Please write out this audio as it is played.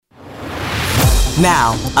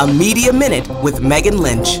Now, a Media Minute with Megan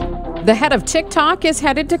Lynch. The head of TikTok is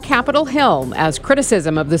headed to Capitol Hill as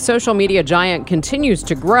criticism of the social media giant continues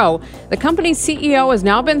to grow. The company's CEO has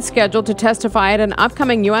now been scheduled to testify at an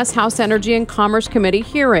upcoming U.S. House Energy and Commerce Committee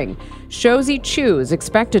hearing. Shouzi Chu is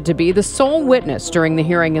expected to be the sole witness during the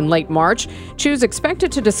hearing in late March. Chu is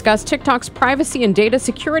expected to discuss TikTok's privacy and data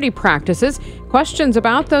security practices. Questions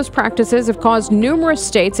about those practices have caused numerous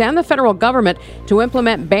states and the federal government to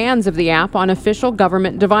implement bans of the app on official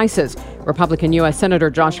government devices. Republican U.S. Senator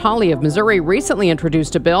Josh Hawley of Missouri recently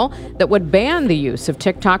introduced a bill that would ban the use of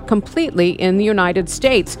TikTok completely in the United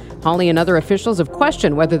States. Hawley and other officials have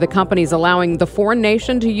questioned whether the company is allowing the foreign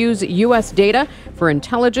nation to use U.S. data for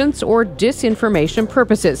intelligence or disinformation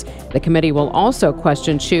purposes. The committee will also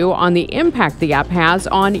question Chu on the impact the app has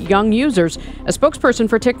on young users. A spokesperson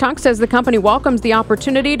for TikTok says the company welcomes the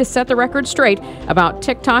opportunity to set the record straight about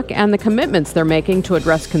TikTok and the commitments they're making to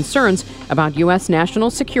address concerns about U.S.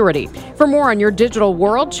 national security. For more on your digital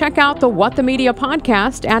world, check out the What the Media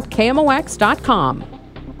podcast at KMOX.com.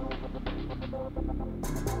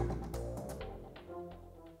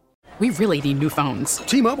 We really need new phones.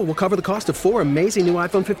 T-Mobile will cover the cost of 4 amazing new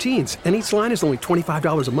iPhone 15s, and each line is only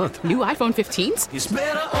 $25 a month. New iPhone 15s? It's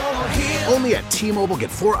better over here. Only at T-Mobile, get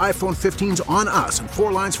 4 iPhone 15s on us and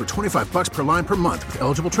 4 lines for $25 per line per month with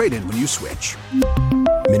eligible trade-in when you switch.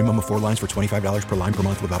 Minimum of 4 lines for $25 per line per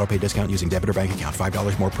month with autopay discount using debit or bank account.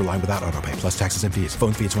 $5 more per line without autopay, plus taxes and fees.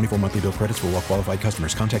 Phone fee at 24 monthly bill credits for well-qualified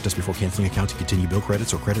customers. Contact us before canceling account to continue bill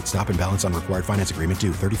credits or credit stop and balance on required finance agreement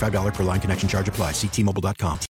due. $35 per line connection charge applies. See T-Mobile.com.